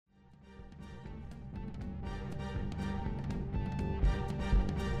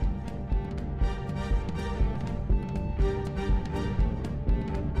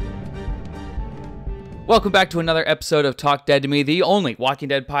Welcome back to another episode of Talk Dead to Me, the only Walking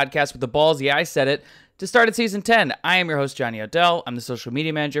Dead podcast with the balls, yeah, I said it, to start at Season 10. I am your host, Johnny Odell. I'm the social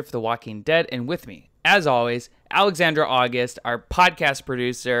media manager for The Walking Dead, and with me, as always, Alexandra August, our podcast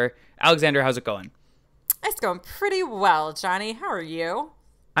producer. Alexandra, how's it going? It's going pretty well, Johnny. How are you?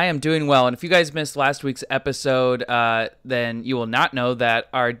 I am doing well, and if you guys missed last week's episode, then you will not know that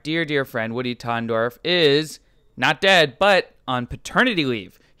our dear, dear friend, Woody Tondorf, is not dead, but on paternity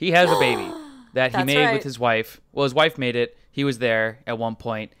leave. He has a baby that he made with his wife. Well, his wife made it. He was there at one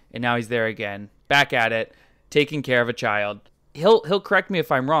point, and now he's there again, back at it, taking care of a child. He'll correct me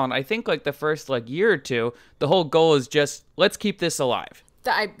if I'm wrong. I think like the first year or two, the whole goal is just let's keep this alive.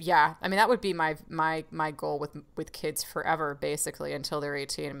 I mean, that would be my goal with kids forever, basically, until they're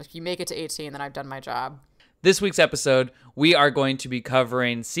 18. If you make it to 18, then I've done my job. This week's episode, we are going to be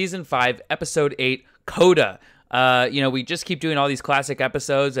covering Season 5, Episode 8, Coda. We just keep doing all these classic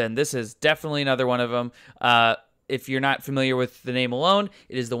episodes, and this is definitely another one of them. If you're not familiar with the name alone,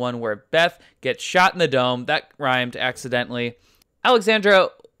 it is the one where Beth gets shot in the dome. That rhymed accidentally. Alexandra,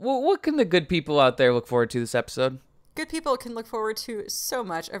 what can the good people out there look forward to this episode? Good people can look forward to so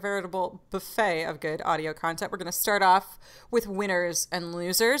much, a veritable buffet of good audio content. We're going to start off with winners and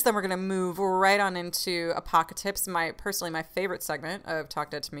losers. Then we're going to move right on into Apocalypse, my favorite segment of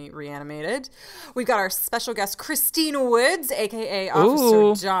Talk Dead to Me Reanimated. We've got our special guest, Christine Woods, a.k.a.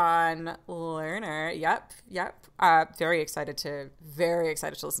 Officer Dawn Lerner. Yep. Very excited to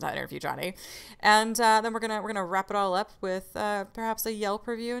listen to that interview, Johnny. And then we're gonna wrap it all up with perhaps a Yelp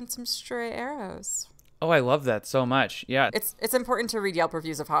review and some stray arrows. Oh, I love that so much. Yeah. It's important to read Yelp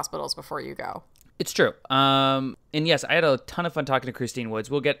reviews of hospitals before you go. It's true. And yes, I had a ton of fun talking to Christine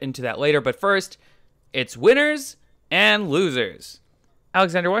Woods. We'll get into that later. But first, it's winners and losers.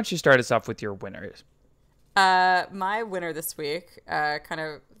 Alexander, why don't you start us off with your winners? My winner this week,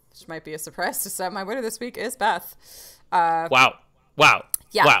 which might be a surprise to some, my winner this week is Beth. Wow.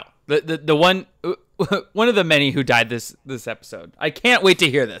 Yeah. Wow. The one of the many who died this episode. I can't wait to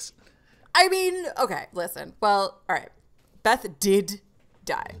hear this. I mean, okay, listen. Well, all right. Beth did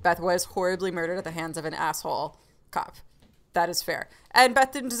die. Beth was horribly murdered at the hands of an asshole cop. That is fair. And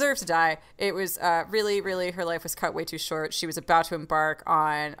Beth didn't deserve to die. It was really, her life was cut way too short. She was about to embark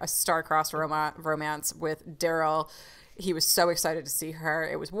on a star-crossed romance with Daryl. He was so excited to see her.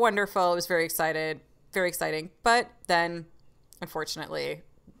 It was wonderful. It was very exciting. But then, unfortunately,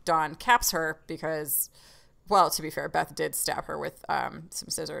 Dawn caps her because... Well, to be fair, Beth did stab her with some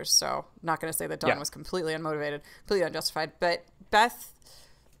scissors, so not going to say that Dawn was completely unmotivated, completely unjustified. But Beth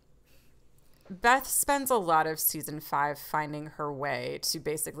spends a lot of Season 5 finding her way to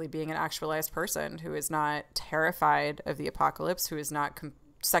basically being an actualized person who is not terrified of the apocalypse, who is not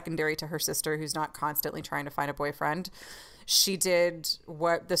secondary to her sister, who's not constantly trying to find a boyfriend. She did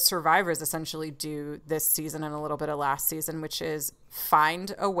what the survivors essentially do this season and a little bit of last season, which is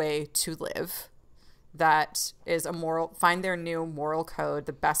find a way to live. That is find their new moral code,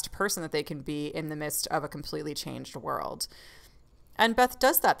 the best person that they can be in the midst of a completely changed world. And Beth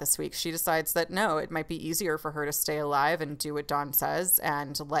does that this week. She decides that no, it might be easier for her to stay alive and do what Dawn says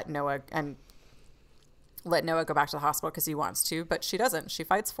and let Noah go back to the hospital because he wants to, but she doesn't. She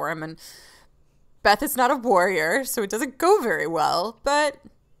fights for him, and Beth is not a warrior, so it doesn't go very well, but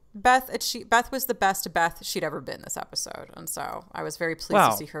Beth was the best Beth she'd ever been this episode. And so I was very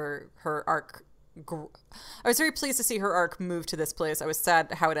pleased to see her arc. I was very pleased to see her arc move to this place. I was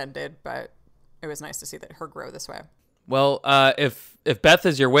sad how it ended, but it was nice to see that her grow this way. Well, if Beth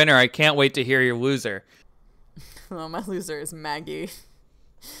is your winner, I can't wait to hear your loser. Well, my loser is Maggie.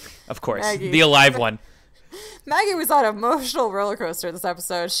 Of course, Maggie. The alive one. Maggie was on an emotional roller coaster this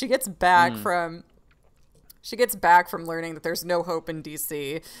episode. She gets back from learning that there's no hope in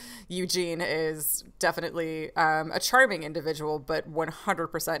DC. Eugene is definitely a charming individual, but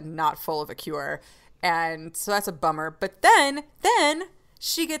 100% not full of a cure. And so that's a bummer. But then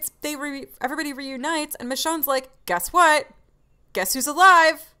everybody reunites, and Michonne's like, guess what? Guess who's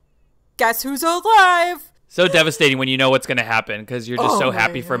alive? Guess who's alive? So devastating when you know what's going to happen because you're just so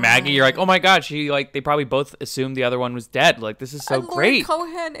happy for Maggie. You're like, oh my God, they probably both assumed the other one was dead. Like, this is so great.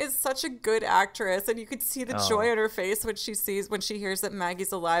 Lauren Cohan is such a good actress, and you could see the joy on her face when she hears that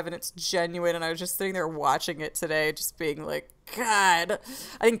Maggie's alive, and it's genuine. And I was just sitting there watching it today, just being like, God.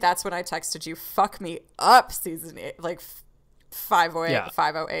 I think that's when I texted you, fuck me up, season 8, like 508,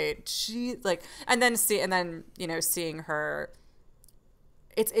 508. She and then seeing her.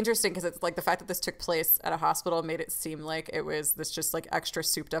 It's interesting because it's like the fact that this took place at a hospital made it seem like it was this just like extra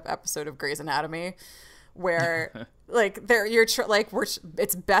souped up episode of Grey's Anatomy where like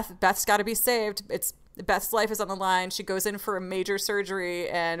it's Beth's got to be saved. It's Beth's life is on the line. She goes in for a major surgery,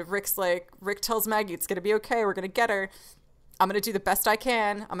 and Rick tells Maggie, it's going to be okay. We're going to get her. I'm going to do the best I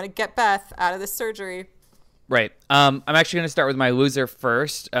can. I'm going to get Beth out of this surgery. Right. I'm actually going to start with my loser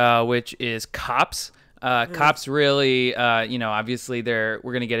first, which is Cops. Cops really, obviously we're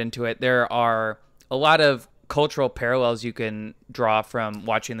going to get into it. There are a lot of cultural parallels you can draw from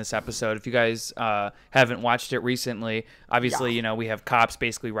watching this episode. If you guys haven't watched it recently, obviously, we have cops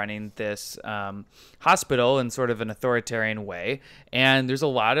basically running this hospital in sort of an authoritarian way. And there's a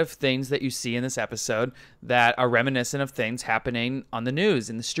lot of things that you see in this episode that are reminiscent of things happening on the news,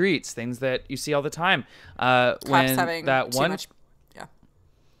 in the streets, things that you see all the time. Cops having too much.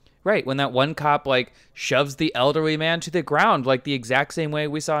 Right, when that one cop, shoves the elderly man to the ground, the exact same way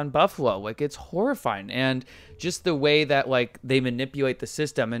we saw in Buffalo. It's horrifying. And just the way that, they manipulate the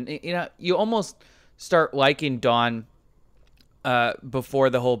system. And, you almost start liking Dawn before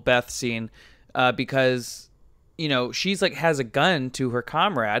the whole Beth scene because, she's, has a gun to her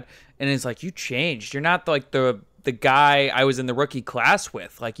comrade and is like, you changed. You're not, the guy I was in the rookie class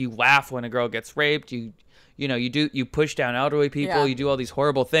with. You laugh when a girl gets raped. You push down elderly people, you do all these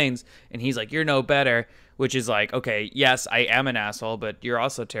horrible things, and he's like, you're no better, which is okay, yes, I am an asshole, but you're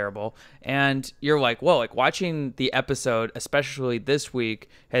also terrible. And you're like, whoa, watching the episode, especially this week,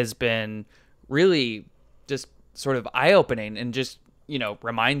 has been really just sort of eye-opening and just,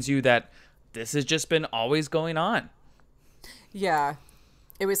 reminds you that this has just been always going on. Yeah.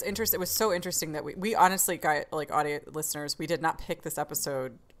 It was interesting. It was so interesting that we honestly got, audio listeners, we did not pick this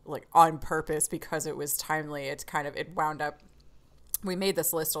episode on purpose because it was timely. It wound up, we made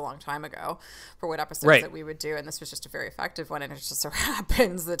this list a long time ago for what episodes that we would do, and this was just a very effective one, and it just so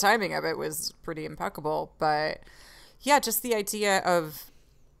happens the timing of it was pretty impeccable. But yeah, just the idea of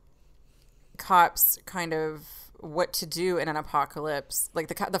cops kind of what to do in an apocalypse,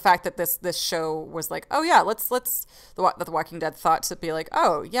 the fact that this show was oh yeah, let's the Walking Dead thought to be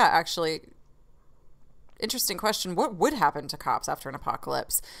oh yeah, actually interesting question, what would happen to cops after an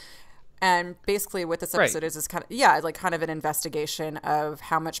apocalypse? And basically what this episode is kind of kind of an investigation of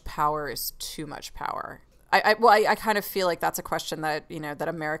how much power is too much power. I kind of feel that's a question that that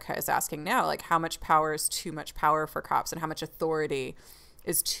America is asking now, how much power is too much power for cops, and how much authority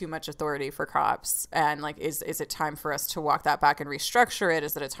is too much authority for cops, and is it time for us to walk that back and restructure it?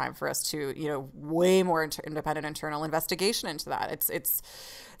 Is it a time for us to way more independent internal investigation into that? It's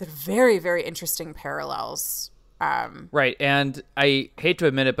they're very, very interesting parallels. Right, and I hate to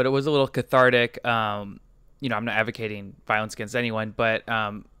admit it, but it was a little cathartic. I'm not advocating violence against anyone, but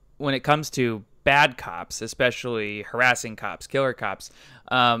when it comes to bad cops, especially harassing cops, killer cops,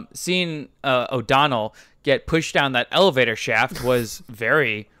 seeing O'Donnell get pushed down that elevator shaft was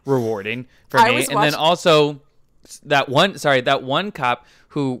very rewarding for me. And then also that one cop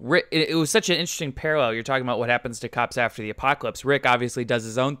who, it was such an interesting parallel. You're talking about what happens to cops after the apocalypse. Rick obviously does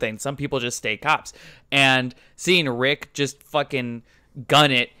his own thing. Some people just stay cops. And seeing Rick just fucking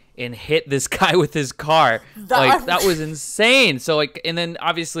gun it and hit this guy with his car, that was insane. So and then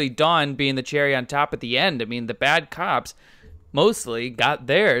obviously Dawn being the cherry on top at the end. I mean, the bad cops mostly got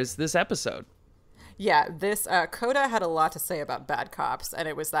theirs this episode. Yeah, this Coda had a lot to say about bad cops, and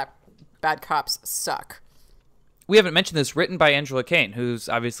it was that bad cops suck. We haven't mentioned this, written by Angela Kane, who's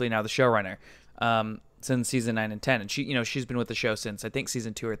obviously now the showrunner since season 9 and 10, and she's been with the show since I think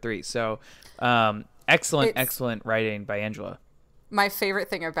season 2 or 3. So excellent writing by Angela. My favorite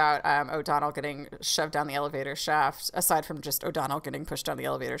thing about O'Donnell getting shoved down the elevator shaft, aside from just O'Donnell getting pushed down the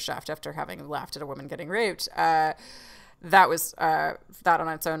elevator shaft after having laughed at a woman getting raped, that on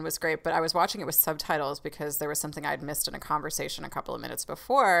its own was great. But I was watching it with subtitles because there was something I'd missed in a conversation a couple of minutes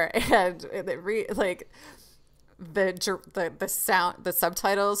before, and the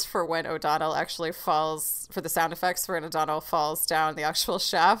subtitles for when O'Donnell actually falls, for the sound effects for when O'Donnell falls down the actual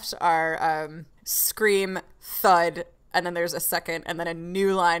shaft, are scream, thud, and then there's a second, and then a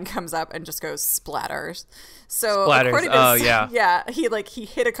new line comes up and just goes splatters. So splatters. Yeah, he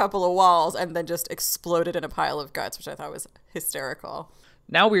hit a couple of walls and then just exploded in a pile of guts, which I thought was hysterical.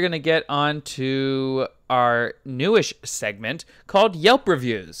 Now we're going to get on to our newish segment called Yelp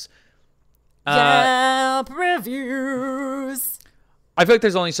Reviews. Yelp Reviews. I feel like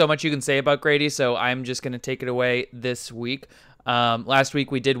there's only so much you can say about Grady, so I'm just going to take it away this week. Last week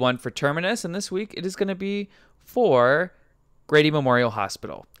we did one for Terminus, and this week it is going to be for Grady Memorial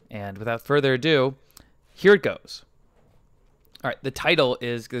Hospital. And without further ado, here it goes. All right, the title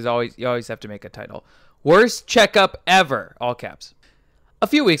is, because you always have to make a title. Worst checkup ever, all caps. A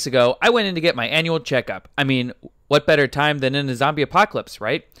few weeks ago, I went in to get my annual checkup. I mean, what better time than in a zombie apocalypse,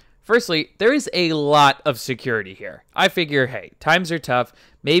 right? Firstly, there is a lot of security here. I figure, hey, times are tough.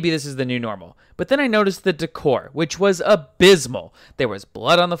 Maybe this is the new normal. But then I noticed the decor, which was abysmal. There was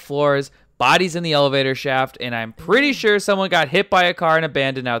blood on the floors, bodies in the elevator shaft, and I'm pretty sure someone got hit by a car and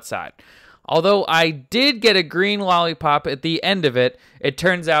abandoned outside. Although I did get a green lollipop at the end of it, it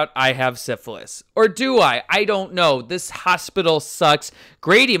turns out I have syphilis. Or do I? I don't know. This hospital sucks.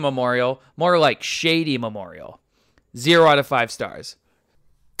 Grady Memorial, more like Shady Memorial. 0 out of 5 stars.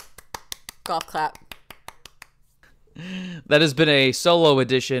 Golf clap. That has been a solo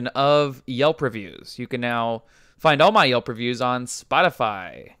edition of Yelp Reviews. You can now find all my Yelp reviews on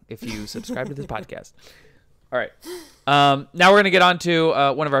Spotify if you subscribe to this podcast. All right. Now we're going to get on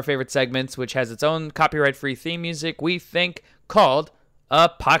to one of our favorite segments, which has its own copyright-free theme music, we think, called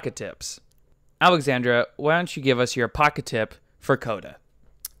Pocket Tips. Alexandra, why don't you give us your pocket tip for Coda?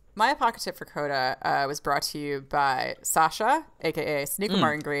 My pocket tip for Coda was brought to you by Sasha, a.k.a. Sneaker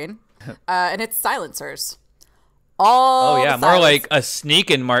Martin Green, and it's silencers. More like a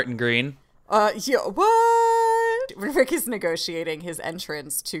sneakin' Martin Green. Yeah, what? Rick is negotiating his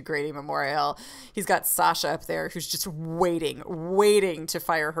entrance to Grady Memorial. He's got Sasha up there who's just waiting to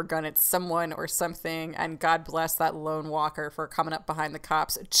fire her gun at someone or something. And God bless that lone walker for coming up behind the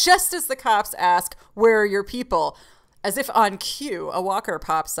cops just as the cops ask, "Where are your people?" As if on cue, a walker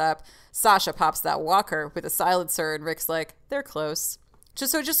pops up. Sasha pops that walker with a silencer, and Rick's like, "They're close."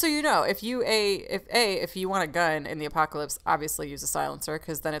 Just so you know, if you want a gun in the apocalypse, obviously use a silencer,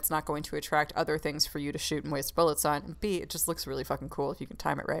 because then it's not going to attract other things for you to shoot and waste bullets on. And B, it just looks really fucking cool if you can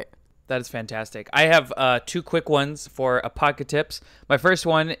time it right. That is fantastic. I have 2 quick ones for pocket tips. My first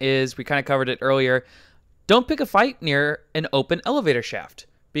one is, we kind of covered it earlier. Don't pick a fight near an open elevator shaft,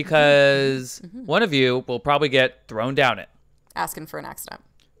 because one of you will probably get thrown down it. Asking for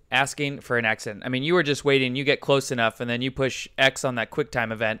an accident. I mean, you were just waiting, you get close enough, and then you push X on that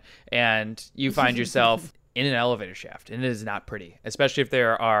QuickTime event, and you find yourself in an elevator shaft, and it is not pretty, especially if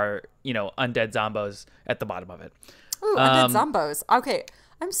there are, undead zombos at the bottom of it. Ooh, undead zombos. Okay,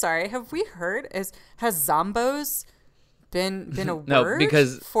 I'm sorry. Have we heard? Has zombos been a word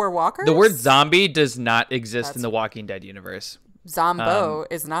because for walkers? The word zombie does not exist in the Walking Dead universe. Zombo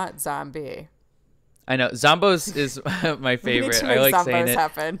is not zombie. I know. Zombos is my favorite. I like saying it.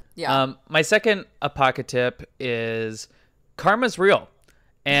 Happen. Yeah. My second pocket tip is karma's real.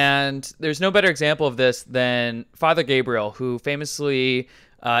 And there's no better example of this than Father Gabriel, who famously,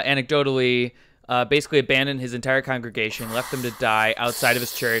 anecdotally, basically abandoned his entire congregation, left them to die outside of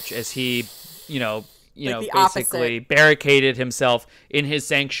his church as he, basically opposite. barricaded himself in his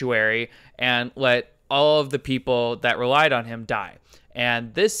sanctuary and let all of the people that relied on him die.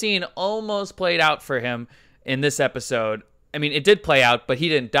 And this scene almost played out for him in this episode. I mean, it did play out, but he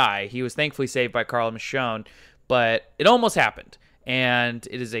didn't die. He was thankfully saved by Carl Michonne, but it almost happened. And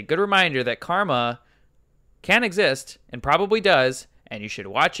it is a good reminder that karma can exist and probably does, and you should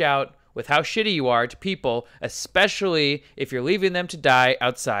watch out with how shitty you are to people, especially if you're leaving them to die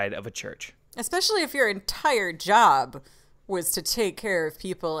outside of a church. Especially if your entire job was to take care of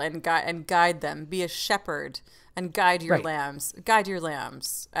people and guide them, be a shepherd. And guide your lambs.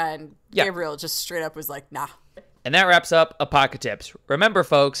 And Gabriel just straight up was like, nah. And that wraps up Pocket Tips. Remember,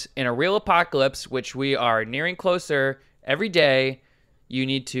 folks, in a real apocalypse, which we are nearing closer every day, you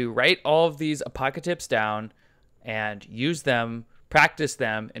need to write all of these Pocket Tips down and use them, practice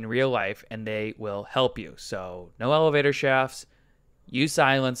them in real life, and they will help you. So no elevator shafts, use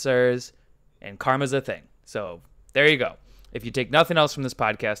silencers, and karma's a thing. So there you go. If you take nothing else from this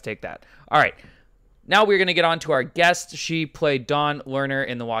podcast, take that. All right. Now we're going to get on to our guest. She played Dawn Lerner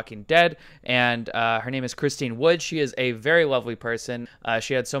in The Walking Dead, and her name is Christine Wood. She is a very lovely person.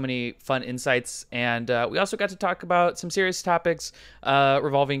 She had so many fun insights, and we also got to talk about some serious topics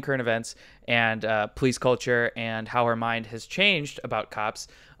revolving current events and police culture and how her mind has changed about cops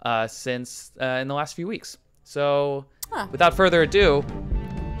since in the last few weeks. So without further ado,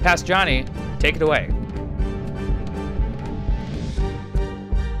 past Johnny, take it away.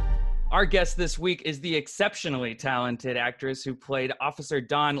 Our guest this week is the exceptionally talented actress who played Officer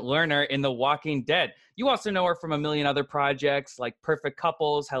Dawn Lerner in The Walking Dead. You also know her from a million other projects like Perfect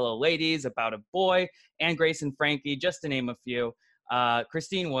Couples, Hello Ladies, About a Boy, and Grace and Frankie, just to name a few.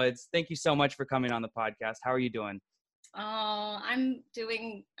 Christine Woods, thank you so much for coming on the podcast. How are you doing? Oh, I'm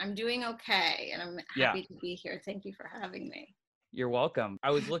doing okay, and I'm happy to be here. Thank you for having me. You're welcome.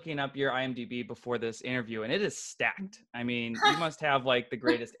 I was looking up your IMDb before this interview, and it is stacked. I mean, you must have like the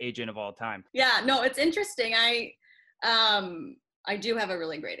greatest agent of all time. Yeah, no, it's interesting. I do have a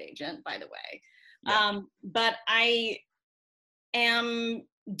really great agent, by the way. Yeah. But I am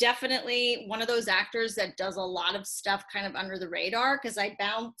definitely one of those actors that does a lot of stuff kind of under the radar, because I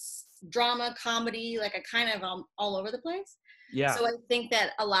bounce drama, comedy, like I kind of all over the place. Yeah. So I think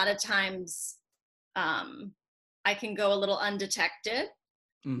that a lot of times I can go a little undetected,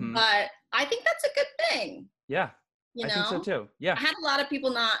 but I think that's a good thing. Yeah, You I know? think so too. Yeah. I had a lot of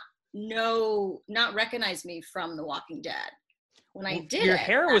people not recognize me from The Walking Dead when I did your it.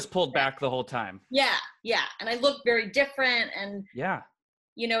 hair was pulled back the whole time. Yeah. And I looked very different, and yeah,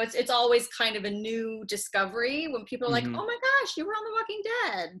 you know, it's always kind of a new discovery when people are like, oh my gosh, you were on The Walking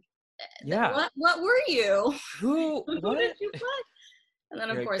Dead. Yeah. What were you? Who did you play? And then,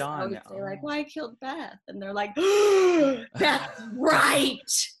 of You're course, like, I always Dawn. say, like, well, I killed Beth. And they're like, that's right.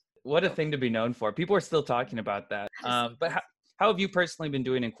 What a thing to be known for. People are still talking about that. But how have you personally been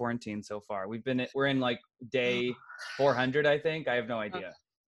doing in quarantine so far? We're in like day 400, I think. I have no idea.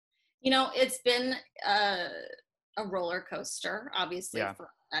 You know, it's been a roller coaster, obviously,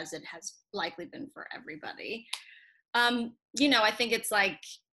 as it has likely been for everybody. You know, I think it's like,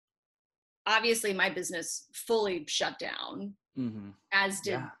 obviously my business fully shut down, as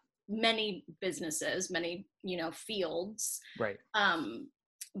did many businesses, many, you know, fields. Right.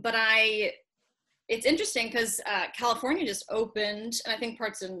 But it's interesting because California just opened, and I think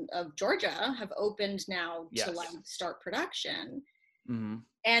parts of Georgia have opened now to like start production.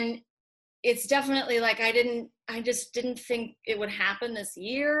 And it's definitely like, I just didn't think it would happen this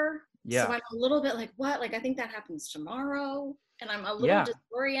year. So I'm a little bit like, what? Like, I think that happens tomorrow. And I'm a little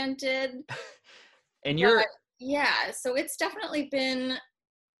disoriented. And so it's definitely been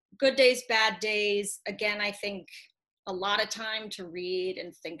good days, bad days. Again, I think a lot of time to read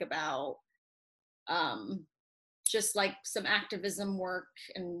and think about just like some activism work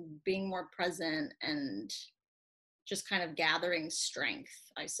and being more present and just kind of gathering strength,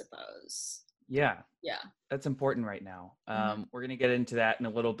 I suppose. Yeah. That's important right now. We're going to get into that in a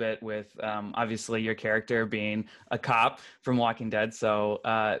little bit with obviously your character being a cop from Walking Dead. So,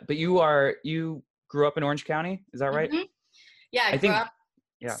 but you grew up in Orange County, is that right? Yeah, I grew up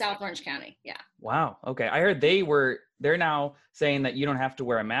South Orange County. Yeah. Wow. Okay. I heard they're now saying that you don't have to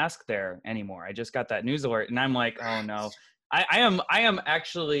wear a mask there anymore. I just got that news alert and I'm like, oh no. I am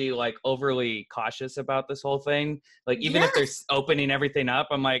actually like overly cautious about this whole thing. Like even if they're opening everything up,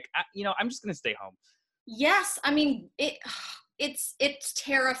 I'm like, I'm just going to stay home. Yes. I mean, it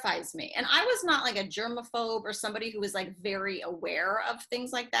terrifies me. And I was not like a germaphobe or somebody who was like very aware of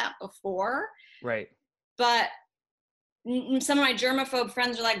things like that before. Right. But some of my germaphobe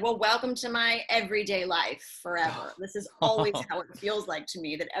friends are like, well, welcome to my everyday life forever. This is always how it feels like to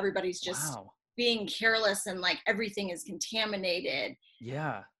me, that everybody's just being careless and like everything is contaminated.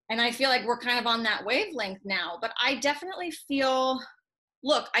 Yeah. And I feel like we're kind of on that wavelength now, but I definitely feel,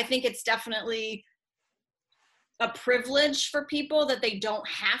 look, I think it's definitely a privilege for people that they don't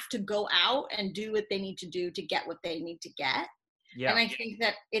have to go out and do what they need to do to get what they need to get. Yeah. And I think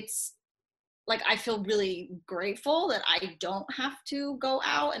that it's like, I feel really grateful that I don't have to go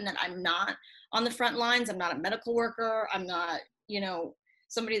out and that I'm not on the front lines. I'm not a medical worker. I'm not,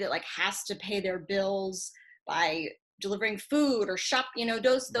 somebody that like has to pay their bills by delivering food or shop,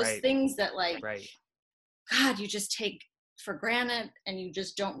 those things that like, God, you just take for granted and you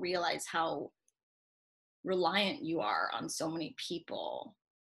just don't realize how reliant you are on so many people.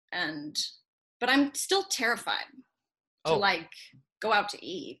 But I'm still terrified to like go out to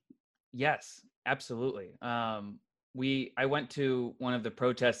eat. Yes, absolutely. I went to one of the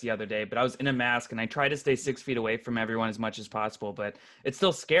protests the other day, but I was in a mask and I tried to stay 6 feet away from everyone as much as possible, but it's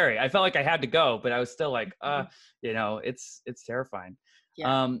still scary. I felt like I had to go, but I was still like, it's terrifying. Yeah.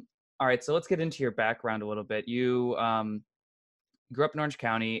 All right. So let's get into your background a little bit. You grew up in Orange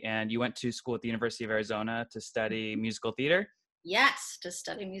County and you went to school at the University of Arizona to study musical theater. Yes, to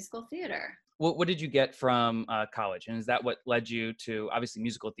study musical theater. What did you get from college? And is that what led you to, obviously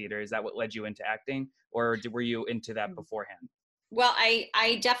musical theater, is that what led you into acting? Or were you into that beforehand? Well,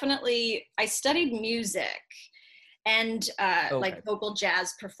 I definitely, I studied music and like vocal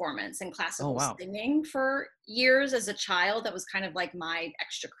jazz performance and classical singing for years as a child. That was kind of like my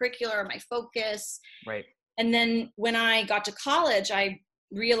extracurricular, my focus. Right. And then when I got to college, I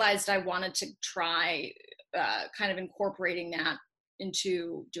realized I wanted to try kind of incorporating that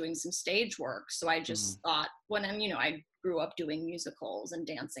into doing some stage work. So I just thought I grew up doing musicals and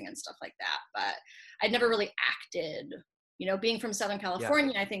dancing and stuff like that, but I'd never really acted, being from Southern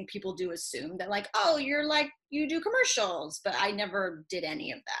California. I think people do assume that like, oh, you're like, you do commercials, but I never did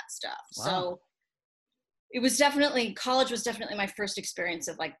any of that stuff. Wow. So it was college was definitely my first experience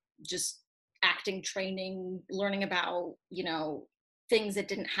of like just acting training, learning about, things that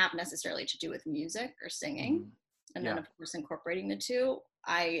didn't have necessarily to do with music or singing. And then of course incorporating the two.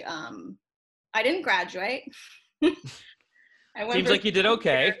 I didn't graduate. I went Seems for like you did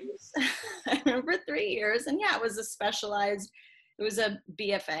okay. I went for 3 years, and yeah, it was it was a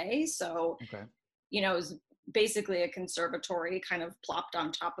BFA, so Okay. you know, it was basically a conservatory kind of plopped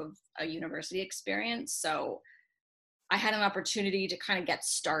on top of a university experience. So I had an opportunity to kind of get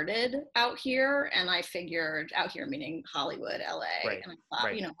started out here, and I figured out here meaning Hollywood, LA. Right. And I thought,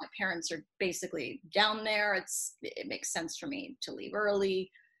 Right. you know, my parents are basically down there. It makes sense for me to leave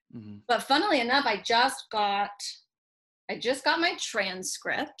early. Mm-hmm. But funnily enough, I just got my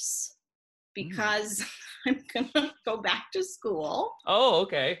transcripts because I'm gonna go back to school. Oh,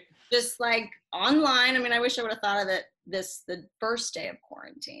 okay. Just like online. I mean, I wish I would have thought of it the first day of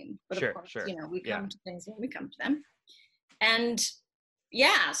quarantine, but Sure, of course, sure. you know, we Yeah. come to things when we come to them. And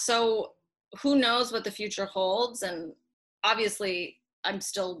yeah, so who knows what the future holds? And obviously, I'm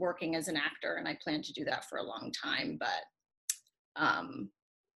still working as an actor, and I plan to do that for a long time. But I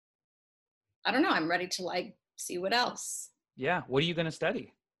don't know. I'm ready to like see what else. Yeah. What are you going to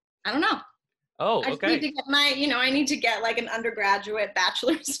study? I don't know. Oh, I just okay. need to get I need to get like an undergraduate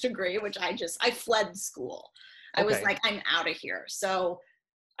bachelor's degree, which I fled school. I was Okay. like, I'm out of here. So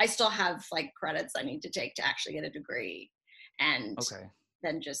I still have like credits I need to take to actually get a degree, and Okay.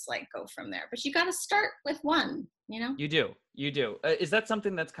 then just like go from there. But you got to start with one, you know? You do. You do. Is that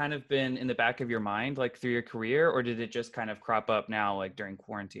something that's kind of been in the back of your mind, like through your career, or did it just kind of crop up now, like during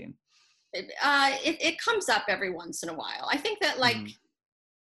quarantine? It comes up every once in a while. I think that like, Mhm.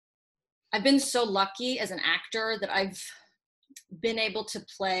 I've been so lucky as an actor that I've been able to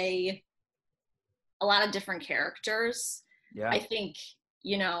play a lot of different characters. Yeah. I think,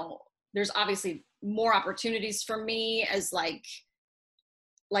 you know, there's obviously more opportunities for me as like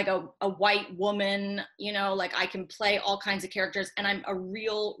a white woman, you know, like I can play all kinds of characters, and I'm a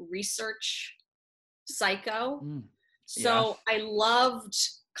real research psycho. Mm. Yeah. So I loved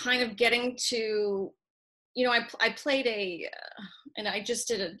kind of getting to, you know, I played and I just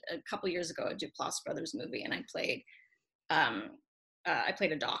did a couple years ago a Duplass Brothers movie, and I played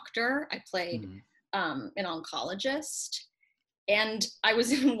a doctor. I played Mhm. an oncologist, and I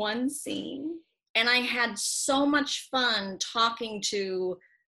was in one scene, and I had so much fun talking to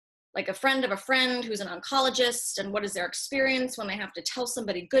like a friend of a friend who's an oncologist, and what is their experience when they have to tell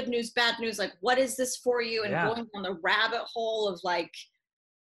somebody good news, bad news, like what is this for you, and Yeah. going down the rabbit hole of like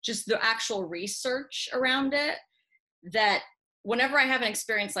just the actual research around it. That whenever I have an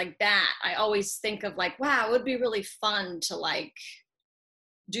experience like that, I always think of like, wow, it would be really fun to like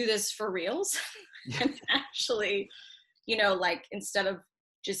do this for reals and actually, you know, like instead of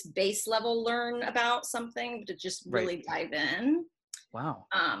just base level learn about something, to just really dive in. Wow.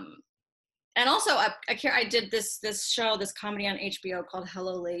 And also I did this show, this comedy on HBO called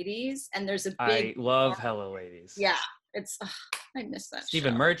Hello Ladies, and there's a big, I love Hello Ladies. yeah, it's I miss that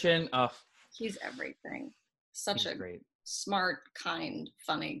Stephen show. Merchant. Oh, He's everything. Such a great. smart, kind,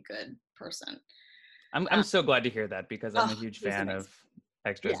 funny, good person. I'm so glad to hear that, because I'm a huge he's fan amazing. of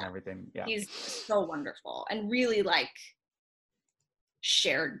extras and Yeah. everything. Yeah. He's so wonderful, and really like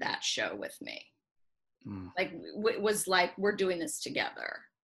shared that show with me. Like it was like, we're doing this together,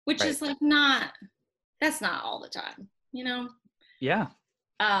 which is like that's not all the time, you know? Yeah.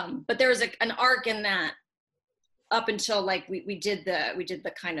 But there was an arc in that up until like we did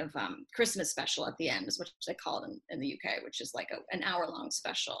the kind of Christmas special at the end, is what they call it in the UK, which is like an hour-long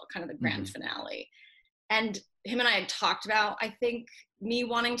special, kind of the grand finale. And him and I had talked about, I think, me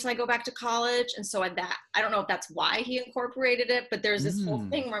wanting to like go back to college. And so I don't know if that's why he incorporated it, but there's this whole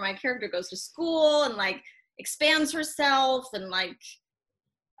thing where my character goes to school and like expands herself and like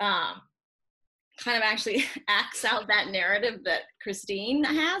kind of actually acts out that narrative that Christine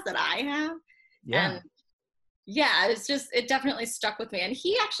has, that I have. Yeah. And yeah, it definitely stuck with me. And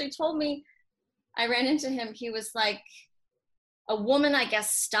he actually told me, I ran into him, he was like, a woman, I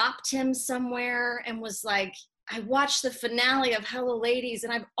guess, stopped him somewhere and was like, I watched the finale of Hello Ladies,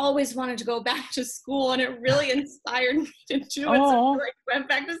 and I've always wanted to go back to school, and it really inspired me to do it. So I went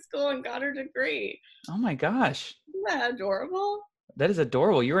back to school and got her degree. Oh my gosh. Isn't that adorable? That is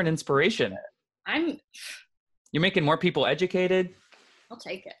adorable. You're an inspiration. You're making more people educated. I'll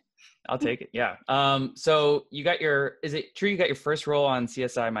take it. I'll take it. Yeah. So is it true you got your first role on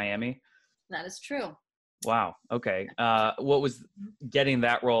CSI Miami? That is true. Wow. Okay. What was getting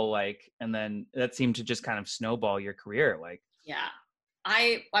that role like? And then that seemed to just kind of snowball your career. Like, yeah,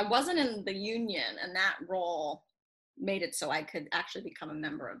 I wasn't in the union, and that role made it so I could actually become a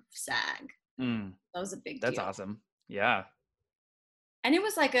member of SAG. That was a big deal. That's awesome. Yeah. And it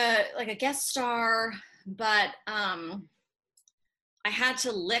was like a guest star, but I had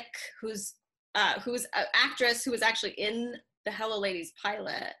to lick who's an actress who was actually in the Hello Ladies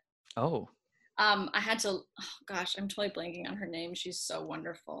pilot, Oh, I had to, oh gosh, I'm totally blanking on her name. She's so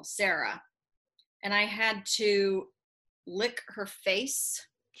wonderful. Sarah. And I had to lick her face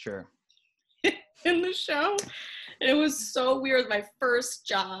sure. in the show. It was so weird. My first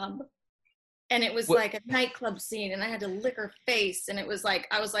job. And it was What? like a nightclub scene, and I had to lick her face. And it was like,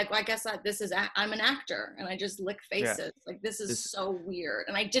 I was like, well, I guess I'm an actor, and I just lick faces. Yeah. Like, this is so weird.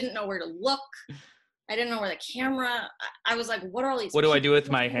 And I didn't know where to look. I didn't know where the camera. I was like, what are all these? What do I do with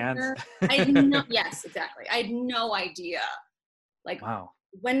people my here? hands? I had no, yes, exactly. I had no idea. Like, Wow.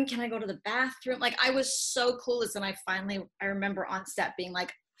 when can I go to the bathroom? Like, I was so clueless. And I remember on set being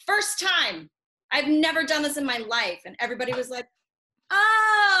like, first time, I've never done this in my life. And everybody was like,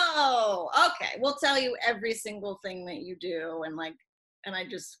 oh, okay, we'll tell you every single thing that you do. And like, and I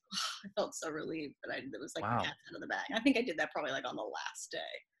just, I felt so relieved that it was like Wow. the cat's out of the bag. I think I did that probably like on the last day.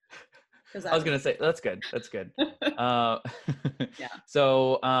 I was going to say, that's good. That's good. Yeah.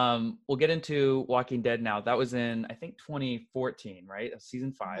 So we'll get into Walking Dead now. That was in, I think, 2014, right?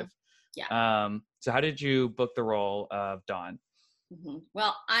 Season 5. Yeah. So how did you book the role of Dawn? Mm-hmm.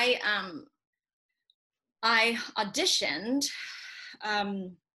 Well, I auditioned,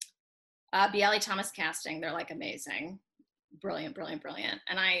 Bialy Thomas Casting. They're like amazing. Brilliant.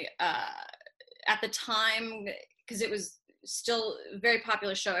 And I, at the time, because it was still a very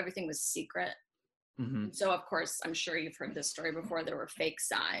popular show, everything was secret. Mm-hmm. So of course, I'm sure you've heard this story before. There were fake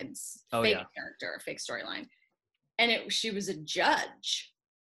sides, Oh, fake yeah. character, fake storyline. And she was a judge.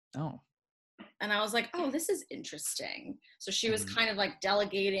 Oh. And I was like, oh, this is interesting. So she was Mhm. kind of like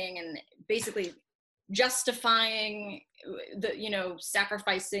delegating and basically justifying the,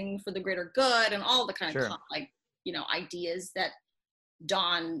 sacrificing for the greater good and all the kind Sure. of ideas that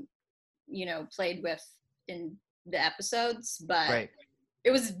Dawn, played with in the episodes, but Right. it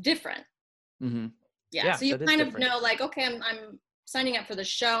was different. Mm-hmm. Yeah. So you that is kind of different. know, like, okay, I'm signing up for the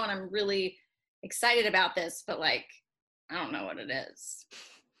show and I'm really excited about this, but like, I don't know what it is.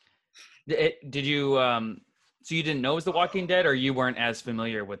 Did you, so you didn't know it was The Walking Dead, or you weren't as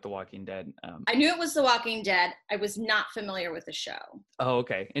familiar with The Walking Dead? I knew it was The Walking Dead. I was not familiar with the show. Oh,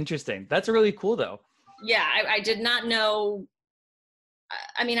 okay. Interesting. That's really cool, though. Yeah, I did not know.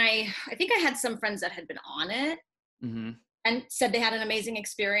 I mean, I think I had some friends that had been on it Mm-hmm. and said they had an amazing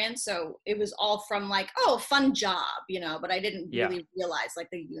experience. So it was all from like, oh, fun job, but I didn't really realize like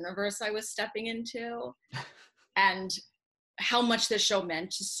the universe I was stepping into and how much this show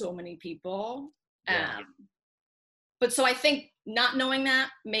meant to so many people. Yeah. But so I think not knowing that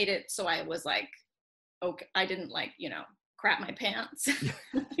made it so I was like, okay, I didn't like, crap my pants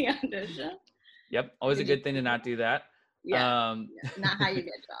the audition. Yep. Always a good thing to not do that. Yeah. Not how you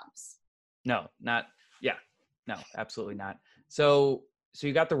get jobs. No, absolutely not. So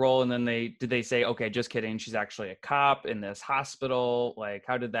you got the role, and then did they say, okay, just kidding, she's actually a cop in this hospital? Like,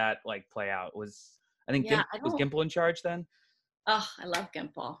 how did that like play out? Was Gimple in charge then? Oh, I love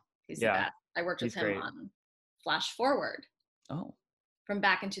Gimple. He's the best. I worked with him great. on Flash Forward. Oh. From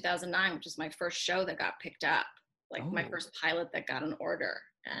back in 2009, which is my first show that got picked up, like my first pilot that got an order,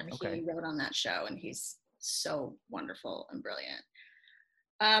 and he wrote on that show, and he's so wonderful and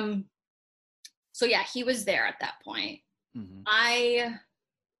brilliant. So yeah, he was there at that point. Mm-hmm. I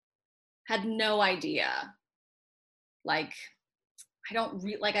had no idea. Like,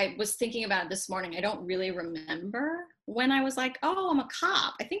 I was thinking about it this morning. I don't really remember when I was like, oh, I'm a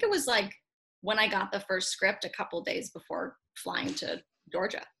cop. I think it was like when I got the first script a couple days before flying to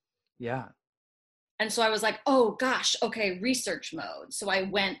Georgia. Yeah. And so I was like, oh gosh, okay, research mode. So I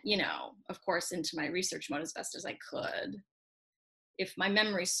went, of course, into my research mode as best as I could. If my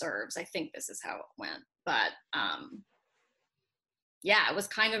memory serves, I think this is how it went. But yeah, it was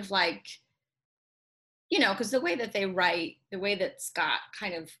kind of like, because the way that they write, the way that Scott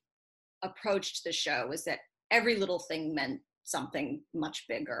kind of approached the show was that every little thing meant something much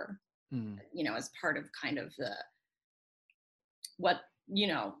bigger, as part of kind of what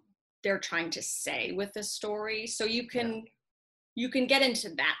they're trying to say with the story. So you can get into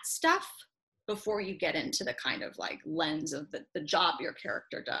that stuff before you get into the kind of like lens of the job your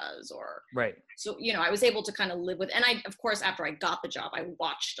character does, or right. So I was able to kind of live with, and I, of course, after I got the job, I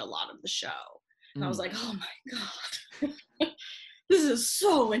watched a lot of the show, and I was like, oh my god, this is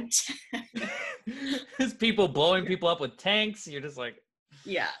so intense. There's people blowing people up with tanks. You're just like,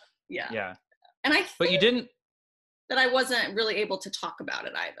 yeah. And I but you didn't. That I wasn't really able to talk about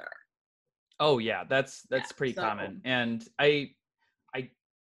it either. Oh yeah, that's pretty common, and I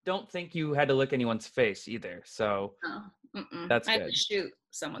don't think you had to lick anyone's face either. So That's I had good. to shoot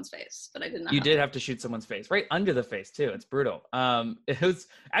someone's face, but I did not. You did have to shoot someone's face, right under the face too. It's brutal. It was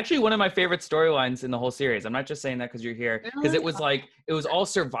actually one of my favorite storylines in the whole series. I'm not just saying that because you're here, because it was like, it was all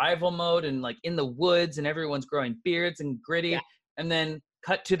survival mode and like in the woods and everyone's growing beards and gritty. Yeah. And then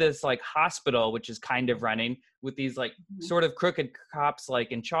cut to this like hospital, which is kind of running with these like sort of crooked cops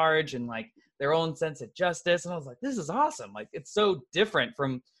like in charge and like their own sense of justice. And I was like, this is awesome. Like, it's so different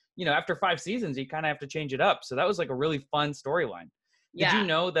from, you know, after 5 seasons, you kind of have to change it up. So that was like a really fun storyline. Yeah. Did you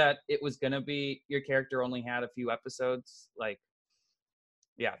know that it was going to be, your character only had a few episodes? Like,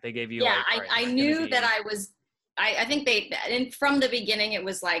 yeah, they gave you. Yeah, like, all right, I it's knew gonna be- that I think and from the beginning, it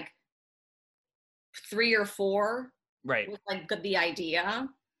was like 3 or 4. Right. Was like the idea.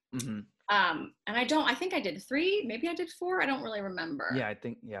 Mm-hmm. And I think I did 3, maybe I did 4. I don't really remember. Yeah, I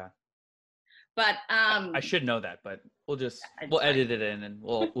think, yeah. But I should know that, but we'll edit it in and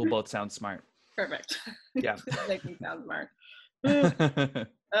we'll both sound smart. Perfect. Yeah. Make me sound smart.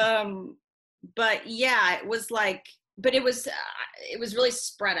 But yeah, it was like, but it was really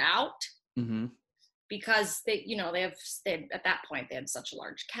spread out. Mm-hmm. Because they at that point they had such a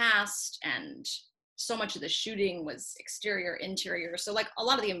large cast and so much of the shooting was exterior, interior. So like a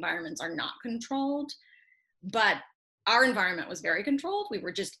lot of the environments are not controlled, but our environment was very controlled. We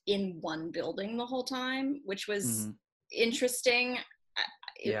were just in one building the whole time, which was interesting.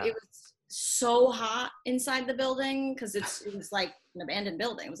 It was so hot inside the building because it was like an abandoned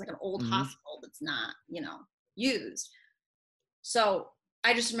building. It was like an old hospital that's not, used. So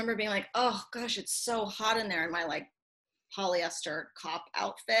I just remember being like, oh gosh, it's so hot in there in my like polyester cop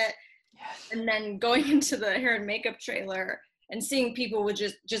outfit. Yes. And then going into the hair and makeup trailer and seeing people with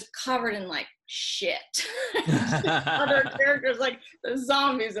just covered in like shit. Other characters like the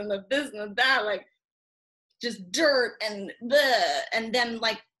zombies and the this and that, like just dirt and then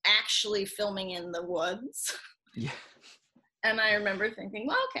like actually filming in the woods. Yeah. And I remember thinking,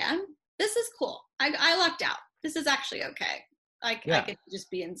 well, okay, this is cool. I lucked out. This is actually okay. I could just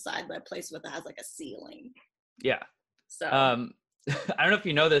be inside that place that has like a ceiling. Yeah. So I don't know if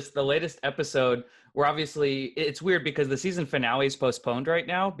you know this, the latest episode, we're obviously, it's weird because the season finale is postponed right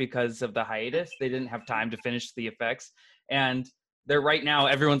now because of the hiatus. They didn't have time to finish the effects. And they're right now,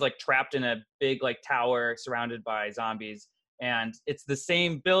 everyone's like trapped in a big like tower surrounded by zombies. And it's the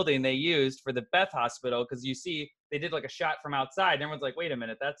same building they used for the Beth Hospital because you see, they did like a shot from outside. And everyone's like, wait a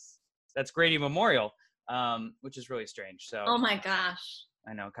minute, that's Grady Memorial, which is really strange. So, oh my gosh.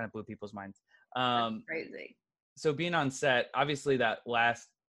 I know, it kind of blew people's minds. That's crazy. So being on set, obviously that last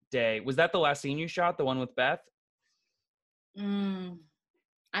day, was that the last scene you shot, the one with Beth?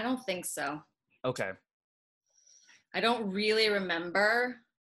 I don't think so. Okay. I don't really remember.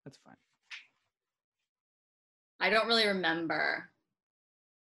 That's fine. I don't really remember.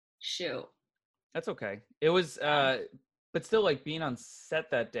 Shoot. That's okay. It was, but still like being on set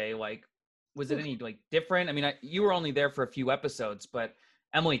that day, like, was it any like different? I mean, you were only there for a few episodes, but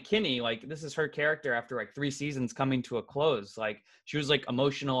Emily Kinney, like this is her character after like 3 seasons coming to a close. Like she was like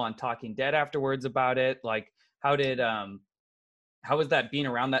emotional on Talking Dead afterwards about it. Like how was that being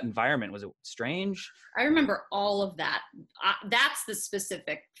around that environment? Was it strange? I remember all of that. That's the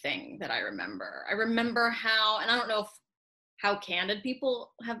specific thing that I remember. I remember how, and I don't know how candid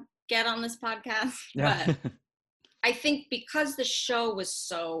people get on this podcast, but I think because the show was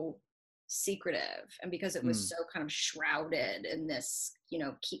so secretive and because it was so kind of shrouded in this,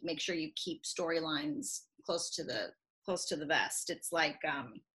 make sure you keep storylines close to the vest. It's like,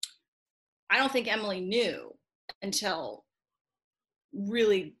 I don't think Emily knew until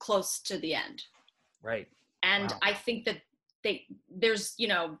really close to the end. Right. And wow. I think that there's,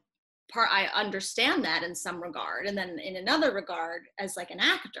 I understand that in some regard. And then in another regard, as like an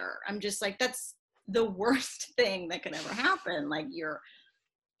actor, I'm just like, that's the worst thing that could ever happen. Like you're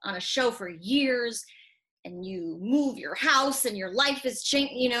on a show for years and you move your house and your life is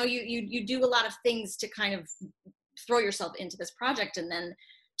changing, you do a lot of things to kind of throw yourself into this project, and then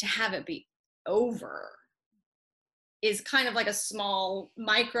to have it be over is kind of like a small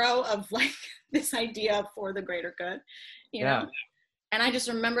micro of like this idea for the greater good, you know? And I just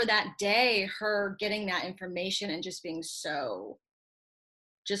remember that day, her getting that information and just being so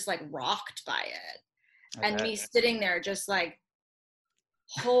just like rocked by it. And me sitting there just like,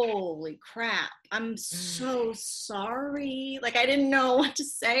 holy crap, I'm so sorry. Like I didn't know what to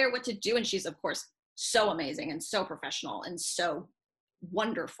say or what to do. And she's of course so amazing and so professional and so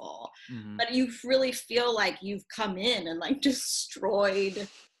wonderful. But you really feel like you've come in and like destroyed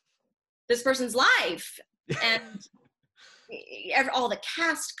this person's life. And all the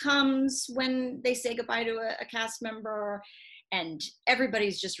cast comes when they say goodbye to a cast member, and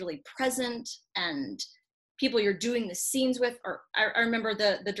everybody's just really present, and people you're doing the scenes with. Or I remember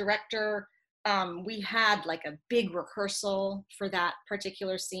the director, we had like a big rehearsal for that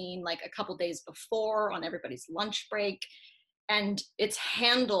particular scene, like a couple days before on everybody's lunch break. And it's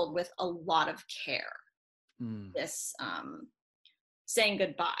handled with a lot of care. This saying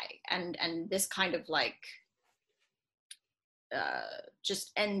goodbye and this kind of like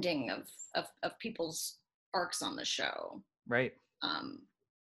just ending of people's arcs on the show. Right.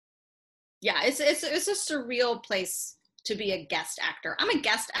 Yeah, it's a surreal place to be a guest actor. I'm a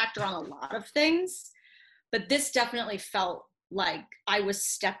guest actor on a lot of things, but this definitely felt like I was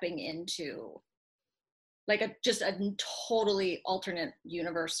stepping into like just a totally alternate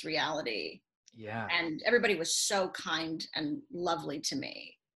universe reality. Yeah. And everybody was so kind and lovely to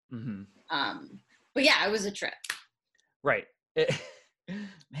me. Mm-hmm. But yeah, it was a trip. Right.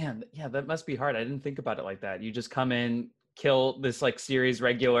 Man, yeah, that must be hard. I didn't think about it like that. You just come in, kill this like series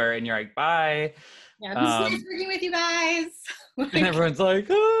regular, and you're like, bye. Yeah, it was nice working with you guys. Like, and everyone's like,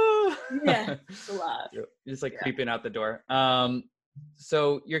 oh. Yeah, it's a lot. You're just like creeping out the door.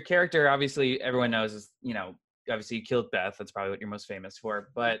 So your character, obviously, everyone knows is, you know, obviously you killed Beth. That's probably what you're most famous for.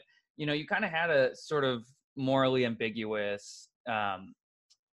 But, you know, you kind of had a sort of morally ambiguous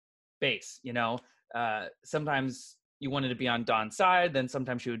base, you know. Sometimes you wanted to be on Dawn's side, then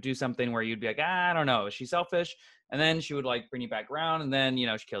sometimes she would do something where you'd be like, I don't know, is she selfish? And then she would like bring you back around, and then, you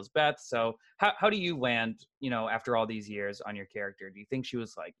know, she kills Beth. So how do you land, you know, after all these years on your character? Do you think she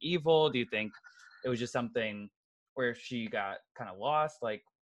was like evil? Do you think it was just something where she got kind of lost? Like,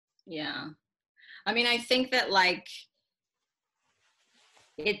 yeah. I mean, I think that like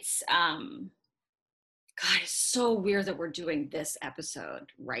it's God, it's so weird that we're doing this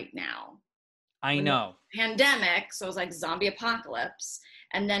episode right now. I know. Pandemic, so it was like zombie apocalypse.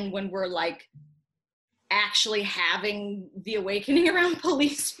 And then when we're like actually having the awakening around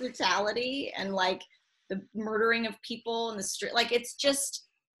police brutality and like the murdering of people in the street, like it's just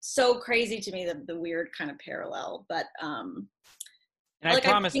so crazy to me, the weird kind of parallel. But and like, I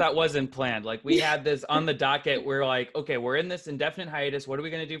promise that wasn't planned. Like we had this on the docket. We're like, okay, we're in this indefinite hiatus. What are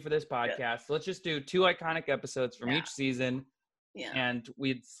we going to do for this podcast? Yeah. Let's just do 2 iconic episodes from each season. Yeah. And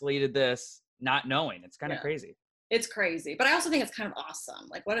we'd slated this not knowing. It's kind of crazy. It's crazy. But I also think it's kind of awesome.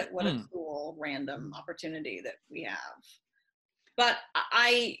 Like what a cool random opportunity that we have. But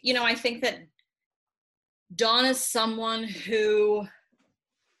I think that Dawn is someone who,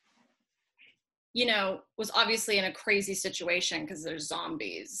 you know, was obviously in a crazy situation because there's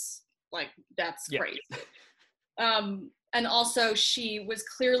zombies. Like that's crazy. And also she was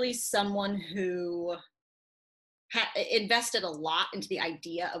clearly someone who invested a lot into the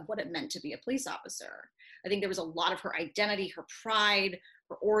idea of what it meant to be a police officer. I think there was a lot of her identity, her pride,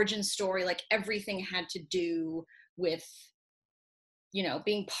 her origin story, like everything had to do with, you know,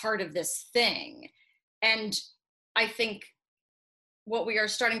 being part of this thing. And I think what we are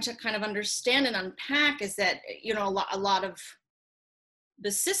starting to kind of understand and unpack is that, you know, a lot of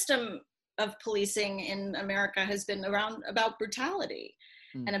the system of policing in America has been around about brutality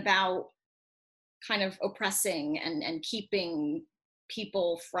and about kind of oppressing and keeping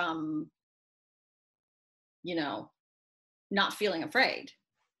people from, you know, not feeling afraid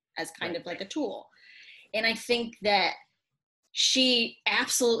as kind of like a tool. And I think that she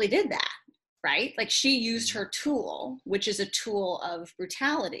absolutely did that, right? Like she used her tool, which is a tool of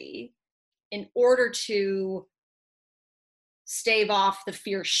brutality, in order to stave off the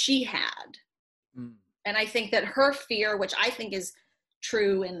fear she had. And I think that her fear, which I think is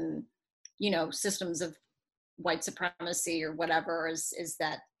true in, you know, systems of white supremacy or whatever, is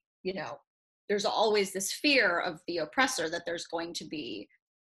that, you know, there's always this fear of the oppressor that there's going to be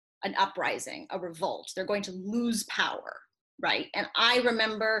an uprising, a revolt. They're going to lose power, right? And I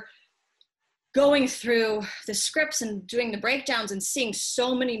remember going through the scripts and doing the breakdowns and seeing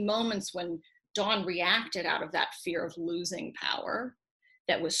so many moments when Dawn reacted out of that fear of losing power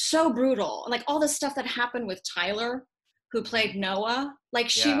that was so brutal. And like all the stuff that happened with Tyler, who played Noah, like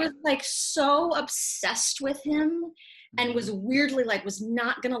she was like so obsessed with him and was weirdly like, was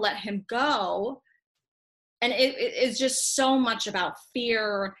not gonna let him go. And it is just so much about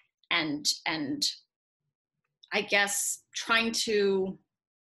fear and I guess trying to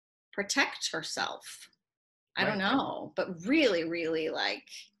protect herself. I don't know, but really, really like,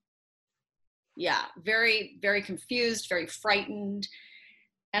 yeah, very, very confused, very frightened.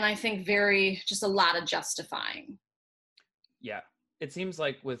 And I think just a lot of justifying. Yeah. It seems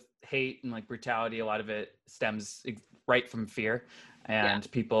like with hate and like brutality, a lot of it stems right from fear,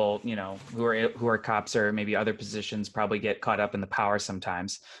 and people, you know, who are cops or maybe other positions probably get caught up in the power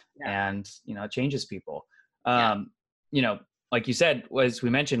sometimes, and, you know, it changes people. You know, like you said, as we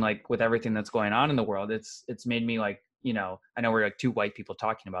mentioned, like with everything that's going on in the world, it's made me like, you know, I know we're like two white people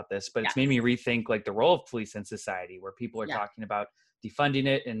talking about this, but it's made me rethink like the role of police in society, where people are talking about defunding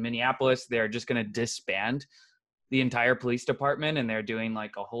it. In Minneapolis, they're just going to disband the entire police department, and they're doing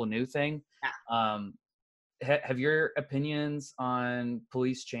like a whole new thing. Have your opinions on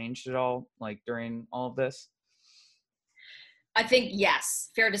police changed at all, like during all of this? I think yes,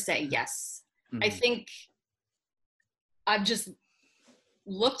 fair to say yes. I think I've just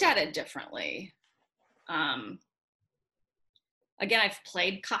looked at it differently. Again, I've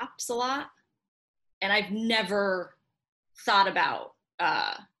played cops a lot, and I've never thought about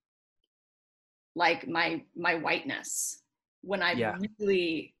like my whiteness when I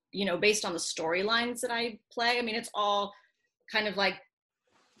really, you know, based on the storylines that I play. I mean, it's all kind of like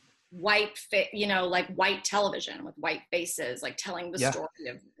white, you know, like white television with white faces, like telling the story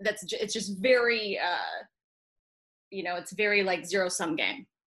of it's just very, you know, it's very like zero-sum game,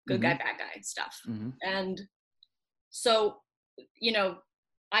 good guy, bad guy stuff. And so, you know,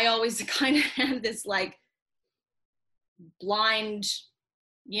 I always kind of have this like blind,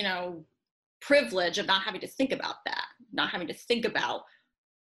 you know, privilege of not having to think about that, not having to think about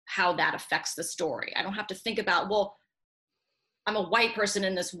how that affects the story. I don't have to think about, well, I'm a white person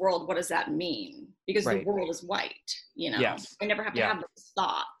in this world, what does that mean? Because the world is white, you know. I never have to have those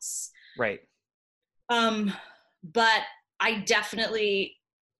thoughts. But I definitely,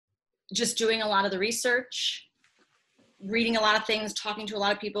 just doing a lot of the research, reading a lot of things, talking to a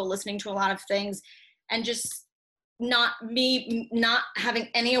lot of people, listening to a lot of things, and just not having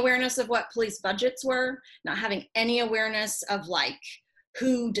any awareness of what police budgets were, not having any awareness of like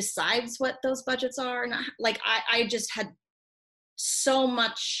who decides what those budgets are. Not like I just had so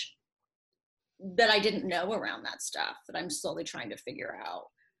much that I didn't know around that stuff that I'm slowly trying to figure out.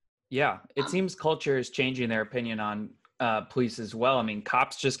 Yeah, it seems culture is changing their opinion on police as well. I mean,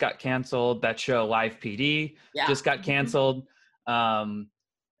 Cops just got canceled. That show Live PD just got canceled.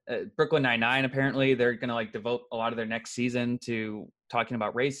 Brooklyn Nine-Nine, apparently they're going to like devote a lot of their next season to talking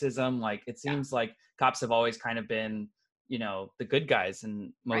about racism. Like it seems like cops have always kind of been, you know, the good guys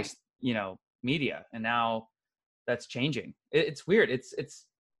in most, you know, media. And now that's changing. It's weird. It's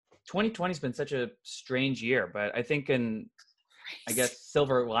 2020 has been such a strange year, but I think I guess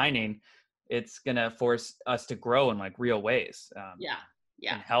silver lining, it's going to force us to grow in like real ways. Health,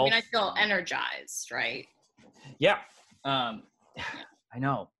 I mean, I feel energized, right? I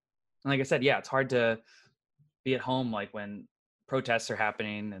know. And like I said, it's hard to be at home like when protests are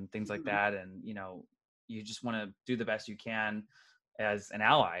happening and things like that. And, you know, you just want to do the best you can as an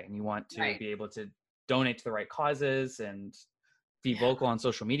ally, and you want to be able to donate to the right causes and be vocal on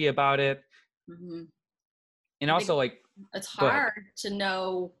social media about it. And also like, it's hard to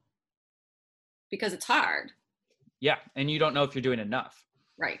know because it's hard. Yeah. And you don't know if you're doing enough.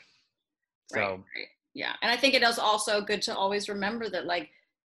 Right. Yeah. And I think it is also good to always remember that, like,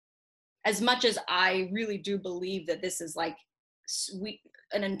 as much as I really do believe that this is like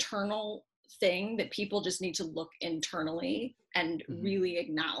an internal thing, that people just need to look internally and really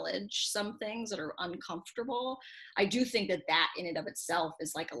acknowledge some things that are uncomfortable. I do think that in and of itself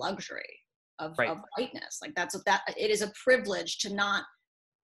is like a luxury of whiteness. Like it is a privilege to not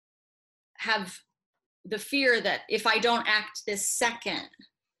have the fear that if I don't act this second,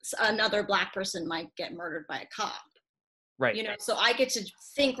 another Black person might get murdered by a cop. Right. You know, so I get to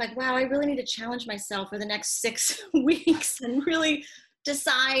think like, wow, I really need to challenge myself for the next 6 weeks and really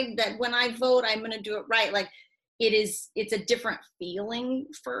decide that when I vote, I'm going to do it right. Like it's a different feeling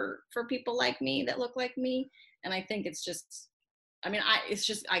for people like me that look like me. And I think it's just, I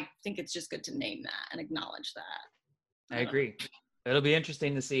think it's just good to name that and acknowledge that. I agree. It'll be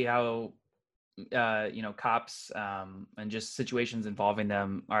interesting to see how, you know, cops and just situations involving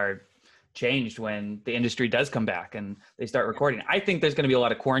them are changed when the industry does come back and they start recording. I think there's going to be a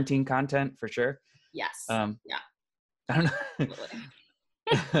lot of quarantine content for sure. Yes. I don't know.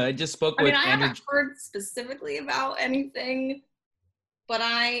 I just spoke with I Andrew. haven't heard specifically about anything, but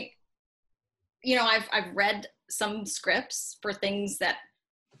I've read some scripts for things that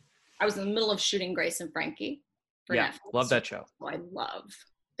I was in the middle of shooting Grace and Frankie for Netflix. Love that show.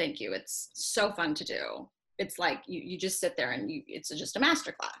 Thank you. It's so fun to do. It's like you just sit there and it's just a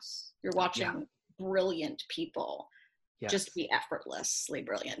masterclass. You're watching brilliant people just be effortlessly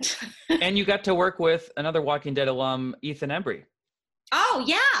brilliant. And you got to work with another Walking Dead alum, Ethan Embry. Oh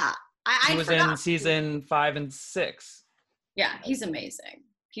yeah. He was in season 5 and 6. Yeah, he's amazing.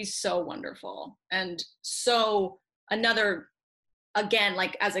 He's so wonderful. And so again,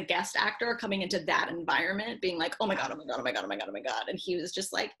 like as a guest actor coming into that environment, being like, oh my God. And he was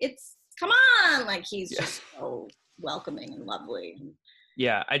just like, come on. Like he's just so welcoming and lovely.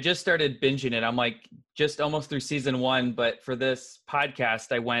 Yeah, I just started binging it. I'm like just almost through season 1, but for this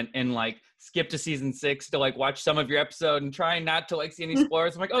podcast, I went and like skipped to season 6 to like watch some of your episode and trying not to like see any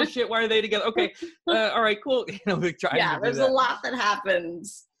spoilers. I'm like, oh shit, why are they together? Okay, all right, cool. Like trying to do there's that. a lot that